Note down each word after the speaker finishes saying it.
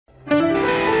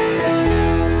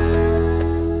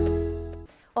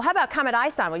Well, how about Comet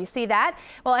Ison? Will you see that?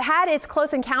 Well, it had its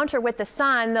close encounter with the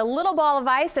sun. The little ball of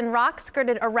ice and rock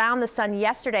skirted around the sun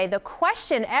yesterday. The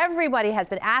question everybody has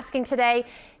been asking today,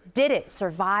 did it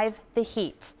survive the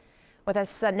heat? With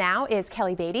us now is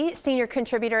Kelly Beatty, senior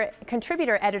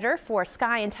contributor editor for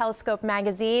Sky and Telescope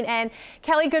magazine. And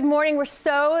Kelly, good morning. We're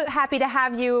so happy to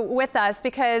have you with us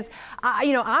because,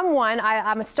 I'm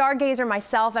a stargazer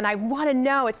myself, and I want to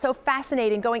know. It's so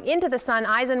fascinating. Going into the sun,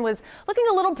 Ison was looking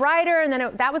a little brighter, and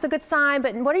then that was a good sign.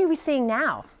 But what are we seeing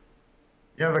now?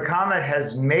 You know, the comet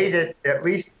has made it, at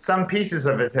least some pieces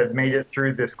of it have made it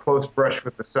through this close brush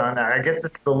with the sun. I guess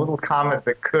it's the little comet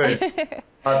that could.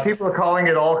 People are calling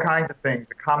it all kinds of things.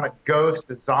 A comet ghost,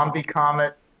 a zombie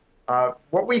comet.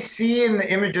 What we see in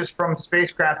the images from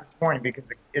spacecraft this morning, because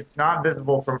it's not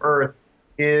visible from Earth,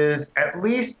 is at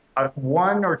least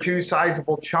one or two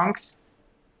sizable chunks.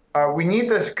 We need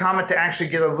this comet to actually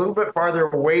get a little bit farther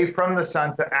away from the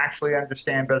sun to actually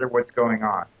understand better what's going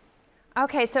on.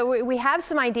 Okay, so we have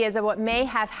some ideas of what may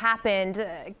have happened.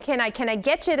 Can I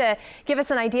get you to give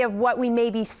us an idea of what we may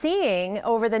be seeing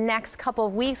over the next couple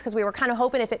of weeks? Because we were kind of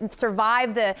hoping if it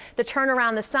survived the turn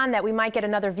around the sun that we might get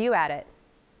another view at it.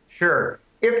 Sure.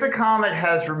 If the comet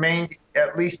has remained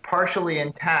at least partially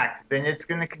intact, then it's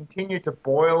going to continue to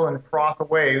boil and froth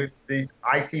away these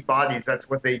icy bodies. That's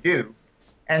what they do.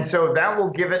 And so that will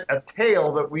give it a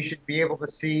tail that we should be able to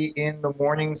see in the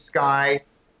morning sky.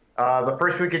 The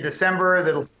first week of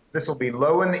December, this will be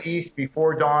low in the east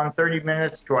before dawn, 30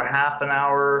 minutes to a half an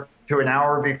hour to an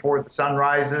hour before the sun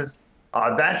rises.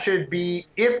 That should be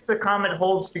if the comet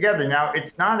holds together. Now,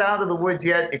 it's not out of the woods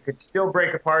yet. It could still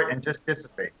break apart and just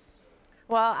dissipate.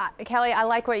 Well, Kelly, I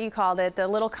like what you called it, the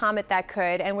little comet that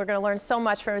could, and we're going to learn so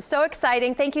much from it. So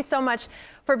exciting. Thank you so much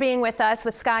for being with us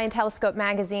with Sky and Telescope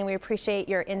magazine. We appreciate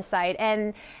your insight.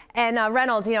 And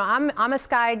Reynolds, I'm a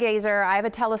sky gazer. I have a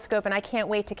telescope, and I can't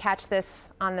wait to catch this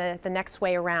on the next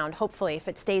way around, hopefully, if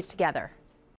it stays together.